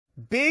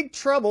big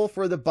trouble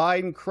for the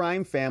Biden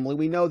crime family.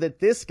 We know that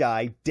this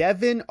guy,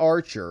 Devon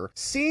Archer,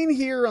 seen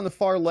here on the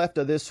far left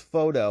of this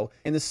photo,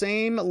 in the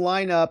same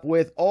lineup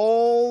with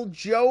old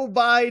Joe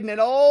Biden and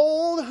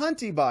old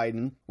Hunty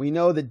Biden. We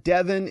know that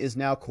Devon is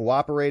now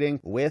cooperating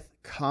with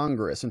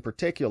Congress, in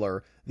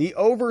particular the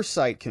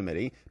Oversight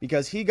Committee,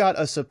 because he got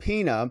a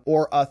subpoena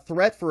or a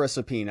threat for a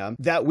subpoena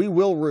that we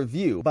will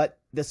review. But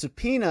the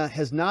subpoena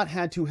has not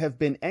had to have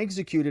been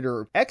executed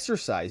or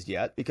exercised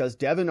yet because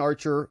Devon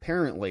Archer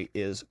apparently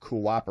is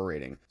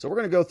cooperating. So we're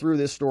going to go through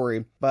this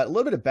story, but a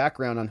little bit of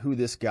background on who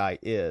this guy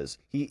is.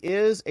 He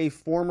is a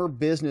former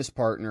business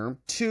partner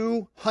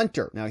to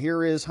Hunter. Now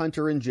here is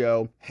Hunter and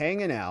Joe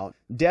hanging out.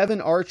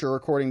 Devon Archer,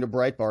 according to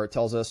Breitbart,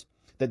 tells us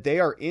that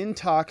they are in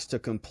talks to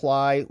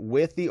comply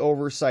with the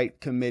Oversight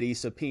Committee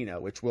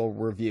subpoena, which we'll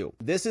review.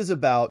 This is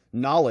about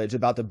knowledge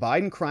about the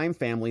Biden crime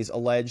family's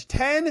alleged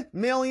 $10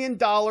 million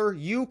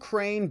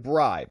Ukraine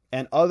bribe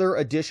and other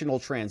additional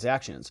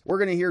transactions. We're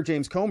going to hear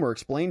James Comer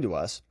explain to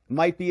us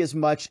might be as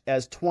much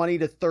as $20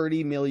 to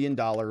 $30 million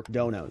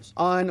donos.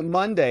 On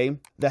Monday,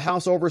 the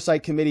House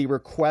Oversight Committee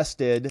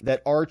requested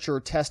that Archer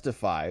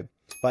testify,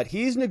 but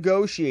he's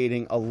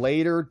negotiating a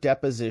later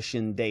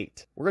deposition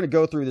date. We're going to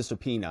go through the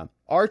subpoena.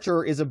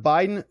 Archer is a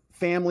Biden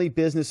family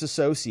business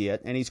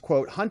associate, and he's,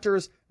 quote,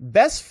 Hunter's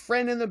best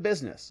friend in the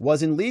business,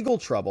 was in legal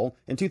trouble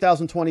in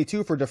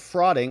 2022 for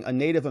defrauding a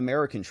Native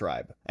American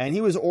tribe. And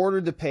he was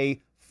ordered to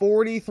pay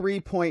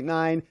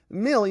 $43.9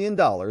 million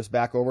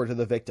back over to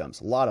the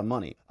victims. A lot of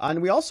money.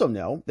 And we also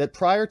know that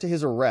prior to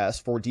his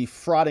arrest for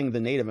defrauding the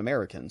Native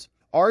Americans,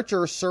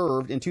 Archer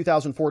served in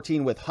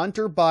 2014 with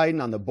Hunter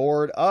Biden on the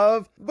board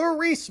of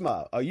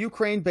Burisma, a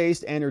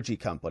Ukraine-based energy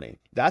company.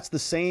 That's the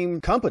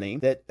same company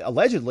that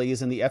allegedly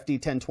is in the FD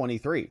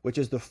 1023, which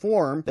is the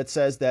form that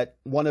says that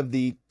one of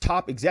the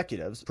top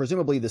executives,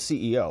 presumably the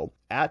CEO,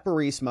 at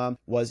Burisma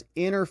was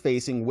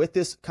interfacing with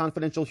this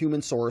confidential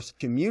human source,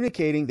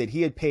 communicating that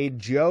he had paid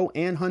Joe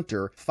and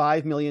Hunter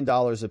 $5 million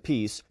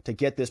apiece to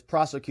get this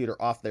prosecutor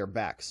off their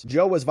backs.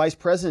 Joe was vice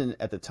president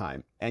at the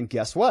time, and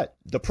guess what?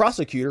 The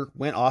prosecutor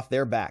went off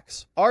their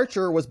backs.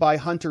 Archer was by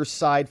Hunter's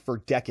side for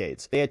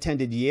decades. They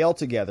attended Yale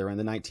together in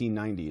the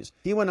 1990s.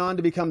 He went on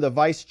to become the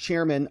vice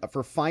chairman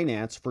for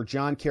finance for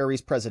John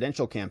Kerry's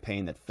presidential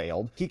campaign that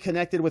failed. He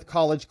connected with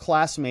college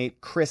classmate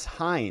Chris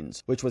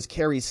Hines, which was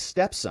Kerry's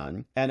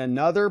stepson, and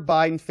another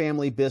Biden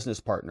family business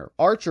partner.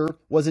 Archer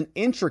was an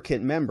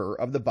intricate member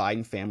of the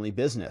Biden family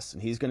business,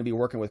 and he's going to be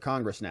working with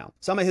Congress now.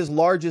 Some of his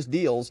largest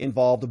deals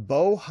involved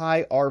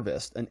Bohai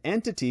Harvest, an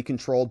entity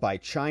controlled by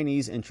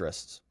Chinese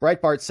interests.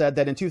 Breitbart said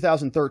that in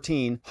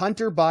 2013,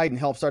 Hunter Biden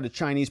helped start a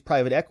Chinese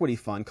private equity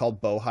fund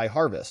called Bohai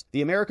Harvest.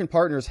 The American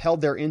partners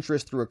held their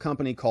interest through a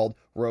company called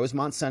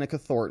Rosemont Seneca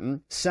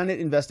Thornton. Senate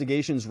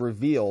investigations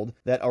revealed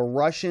that a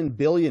Russian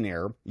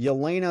billionaire,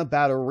 Yelena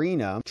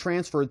Baturina,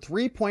 transferred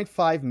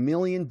 $3.5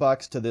 million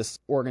to this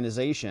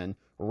organization,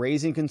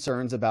 raising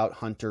concerns about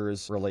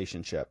Hunter's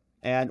relationship.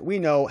 And we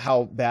know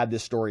how bad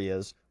this story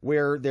is.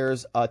 Where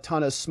there's a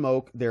ton of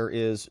smoke, there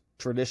is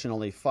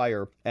traditionally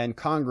fire, and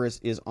Congress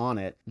is on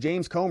it.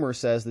 James Comer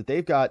says that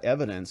they've got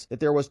evidence that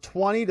there was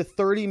 $20 to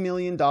 $30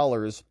 million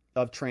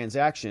of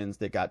transactions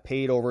that got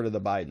paid over to the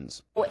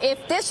Bidens.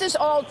 If this is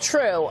all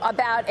true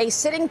about a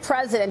sitting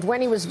president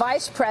when he was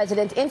vice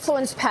president,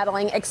 influence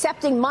peddling,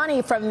 accepting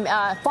money from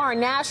foreign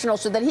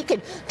nationals so that he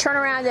could turn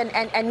around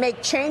and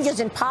make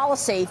changes in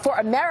policy for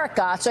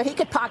America so he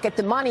could pocket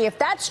the money, if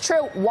that's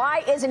true,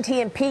 why isn't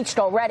he impeached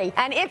already?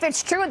 And if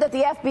it's true that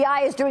the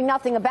FBI is doing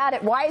nothing about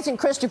it, why isn't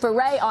Christopher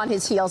Wray on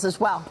his heels as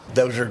well?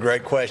 Those are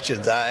great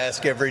questions I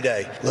ask every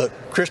day. Look,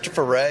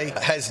 Christopher Wray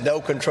has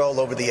no control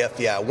over the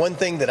FBI. One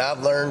thing that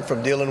I've learned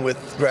from dealing with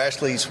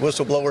Grassley's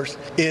whistleblowers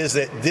is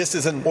that this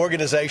is an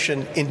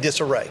organization in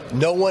disarray.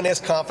 No one has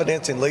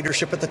confidence in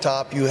leadership at the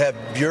top. You have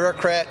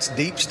bureaucrats,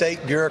 deep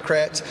state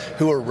bureaucrats,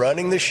 who are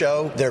running the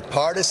show. They're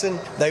partisan.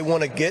 They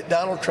want to get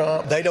Donald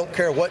Trump. They don't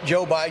care what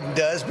Joe Biden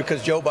does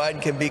because Joe Biden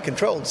can be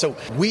controlled. So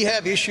we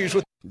have issues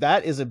with.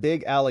 That is a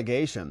big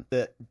allegation.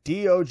 The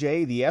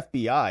DOJ, the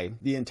FBI,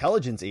 the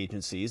intelligence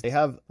agencies, they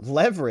have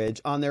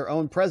leverage on their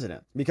own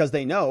president because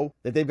they know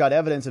that they've got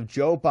evidence of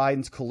Joe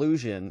Biden's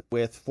collusion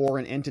with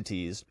foreign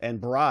entities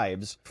and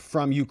bribes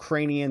from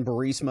Ukrainian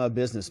Burisma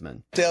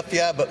businessmen. The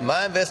FBI, but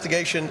my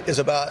investigation is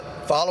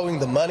about following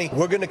the money.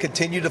 We're going to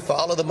continue to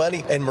follow the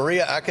money. And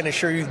Maria, I can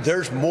assure you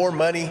there's more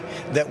money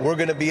that we're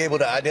going to be able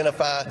to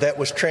identify that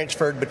was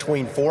transferred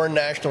between foreign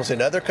nationals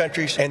in other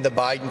countries and the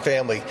Biden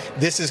family.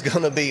 This is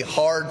going to be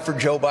hard for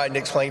Joe Biden to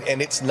explain,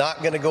 and it's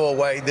not going to go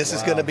away. This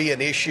is going to be an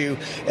issue,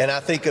 and I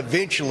think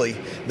eventually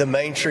the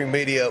mainstream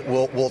media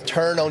will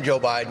turn on Joe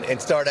Biden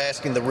and start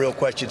asking the real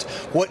questions.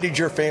 What did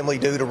your family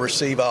do to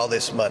receive all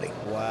this money?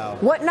 Wow.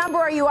 What number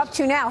are you up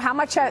to now? How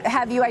much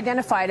have you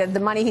identified of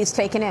the money he's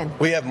taken in?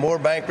 We have more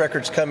bank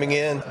records coming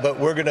in, but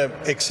we're going to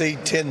exceed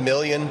 $10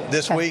 million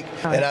this week,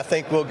 and I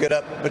think we'll get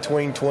up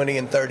between $20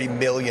 and $30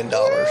 million.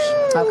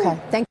 Okay.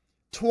 Thank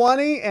you.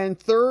 $20 and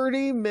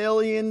 $30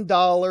 million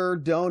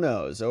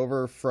donos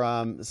over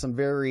from some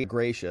very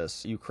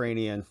gracious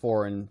Ukrainian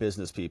foreign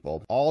business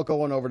people, all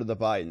going over to the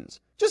Bidens.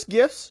 Just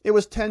gifts. It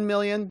was 10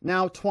 million,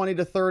 now 20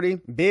 to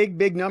 30.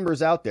 Big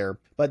numbers out there.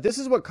 But this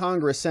is what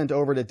Congress sent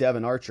over to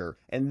Devon Archer,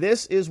 and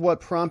this is what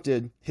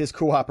prompted his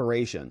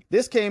cooperation.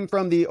 This came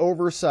from the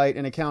Oversight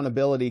and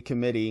Accountability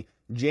Committee.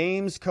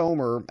 James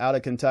Comer, out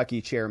of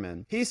Kentucky,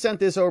 chairman. He sent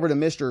this over to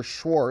Mr.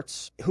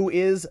 Schwartz, who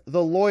is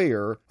the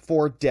lawyer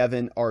for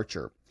Devon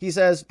Archer. He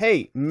says,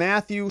 hey,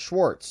 Matthew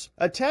Schwartz,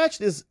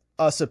 attached is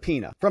a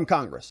subpoena from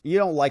Congress. You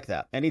don't like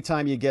that.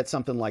 Anytime you get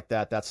something like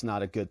that, that's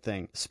not a good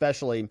thing,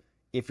 especially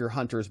if you're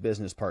Hunter's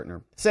business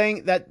partner,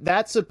 saying that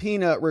that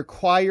subpoena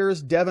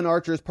requires Devon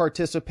Archer's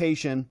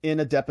participation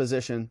in a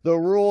deposition. The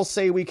rules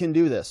say we can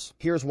do this.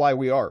 Here's why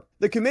we are.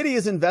 The committee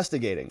is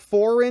investigating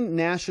foreign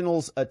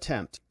nationals'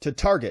 attempt to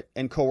target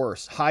and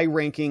coerce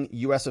high-ranking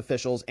U.S.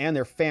 officials and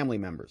their family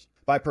members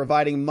by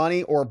providing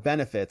money or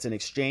benefits in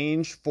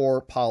exchange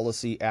for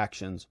policy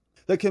actions.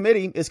 The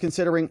committee is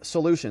considering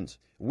solutions.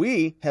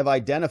 We have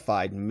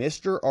identified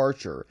Mr.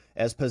 Archer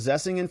as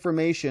possessing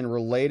information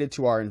related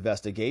to our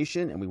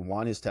investigation, and we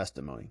want his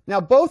testimony. Now,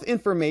 both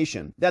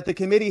information that the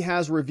committee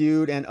has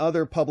reviewed and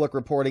other public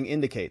reporting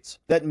indicates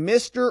that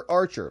Mr.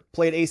 Archer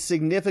played a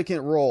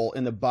significant role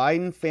in the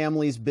Biden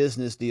family's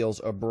business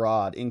deals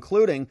abroad,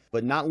 including,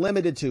 but not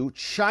limited to,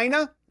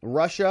 China,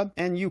 Russia,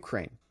 and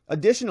Ukraine.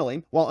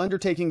 Additionally, while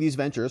undertaking these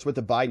ventures with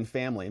the Biden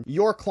family,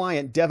 your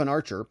client, Devon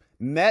Archer,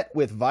 met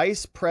with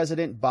Vice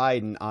President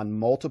Biden on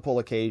multiple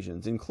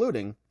occasions,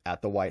 including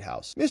at the White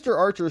House. Mr.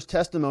 Archer's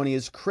testimony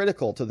is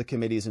critical to the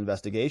committee's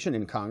investigation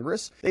in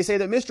Congress. They say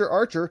that Mr.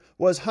 Archer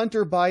was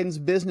Hunter Biden's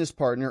business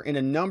partner in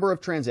a number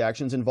of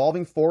transactions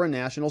involving foreign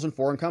nationals and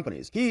foreign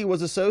companies. He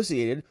was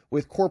associated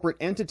with corporate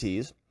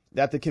entities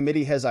that the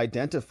committee has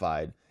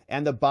identified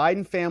and the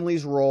Biden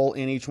family's role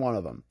in each one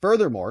of them.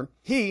 Furthermore,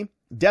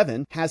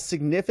 Devon, has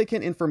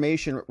significant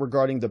information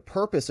regarding the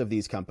purpose of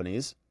these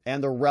companies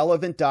and the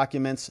relevant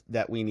documents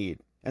that we need.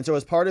 And so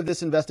as part of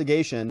this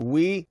investigation,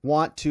 we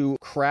want to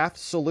craft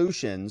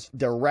solutions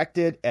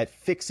directed at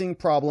fixing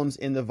problems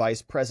in the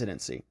vice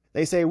presidency.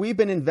 They say we've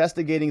been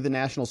investigating the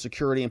national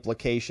security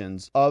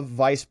implications of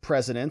vice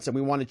presidents, and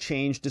we want to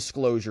change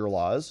disclosure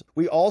laws.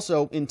 We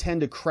also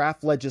intend to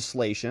craft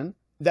legislation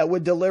that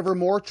would deliver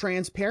more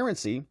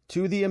transparency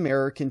to the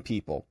American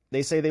people.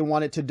 They say they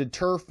want it to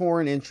deter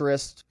foreign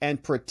interests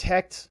and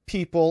protect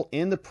people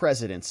in the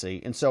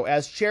presidency. And so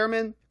as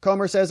chairman,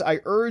 Comer says, I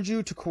urge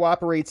you to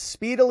cooperate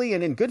speedily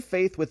and in good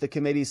faith with the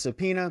committee's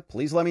subpoena.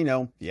 Please let me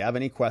know if you have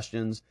any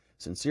questions.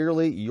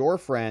 Sincerely, your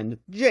friend,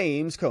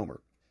 James Comer.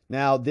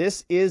 Now,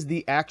 this is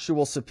the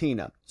actual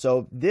subpoena.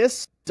 So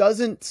this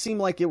doesn't seem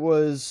like it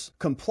was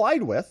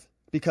complied with,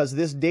 because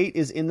this date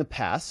is in the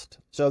past.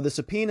 So the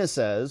subpoena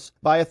says,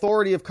 by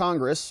authority of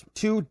Congress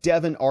to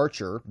Devon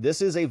Archer,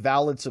 this is a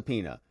valid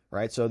subpoena,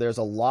 right? So there's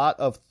a lot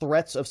of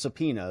threats of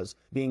subpoenas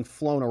being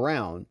flown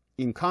around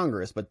in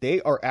Congress, but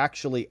they are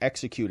actually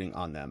executing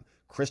on them.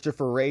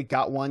 Christopher Wray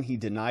got one. He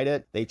denied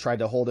it. They tried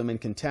to hold him in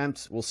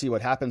contempt. We'll see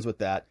what happens with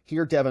that.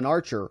 Here, Devon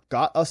Archer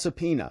got a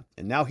subpoena,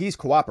 and now he's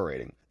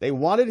cooperating. They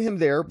wanted him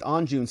there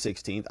on June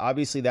 16th.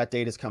 Obviously, that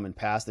date has come and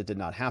passed. It did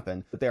not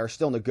happen, but they are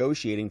still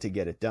negotiating to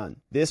get it done.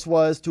 This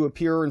was to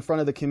appear in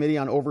front of the Committee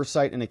on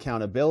Oversight and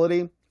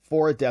Accountability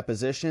for a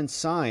deposition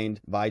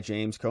signed by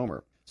James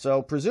Comer.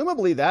 So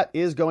presumably that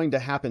is going to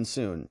happen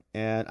soon.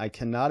 And I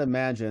cannot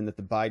imagine that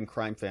the Biden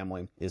crime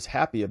family is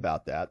happy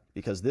about that,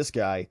 because this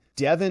guy,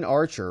 Devon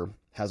Archer,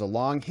 has a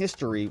long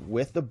history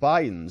with the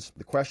Bidens.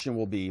 The question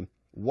will be,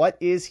 what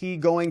is he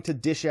going to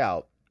dish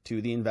out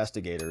to the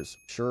investigators?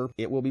 Sure,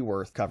 it will be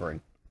worth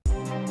covering.